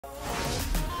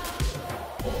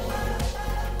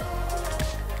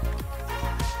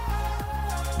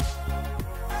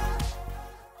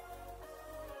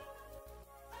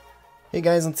Hey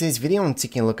guys, in today's video I'm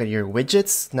taking a look at your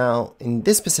widgets. Now in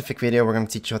this specific video we're going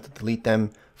to teach you how to delete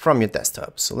them from your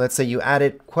desktop. So let's say you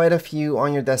added quite a few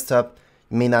on your desktop,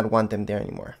 you may not want them there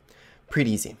anymore.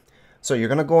 Pretty easy. So you're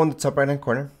going to go on the top right hand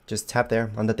corner, just tap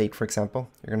there on the date for example,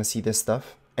 you're going to see this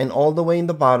stuff. And all the way in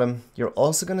the bottom you're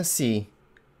also going to see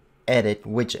edit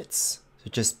widgets. So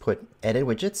just put edit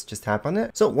widgets, just tap on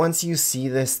it. So once you see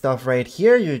this stuff right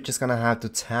here, you're just gonna have to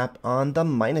tap on the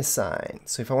minus sign.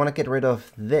 So if I want to get rid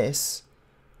of this,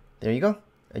 there you go.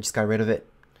 I just got rid of it.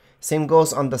 Same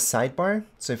goes on the sidebar.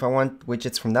 So if I want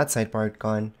widgets from that sidebar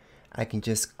gone, I can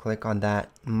just click on that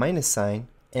minus sign.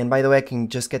 And by the way, I can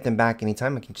just get them back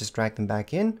anytime. I can just drag them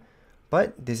back in.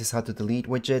 But this is how to delete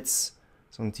widgets.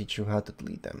 So I'm gonna teach you how to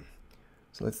delete them.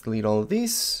 So let's delete all of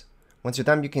these. Once you're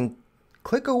done, you can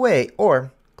click away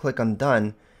or click on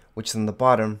done, which is on the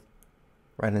bottom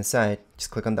right hand side.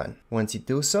 Just click on done. Once you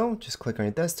do so, just click on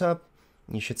your desktop.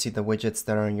 You should see the widgets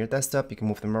that are on your desktop. You can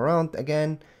move them around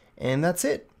again, and that's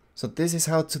it. So this is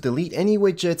how to delete any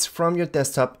widgets from your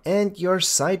desktop and your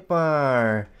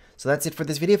sidebar. So that's it for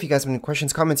this video. If you guys have any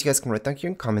questions, comments, you guys can write down here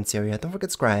in the comments area. Don't forget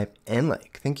to subscribe and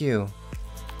like. Thank you.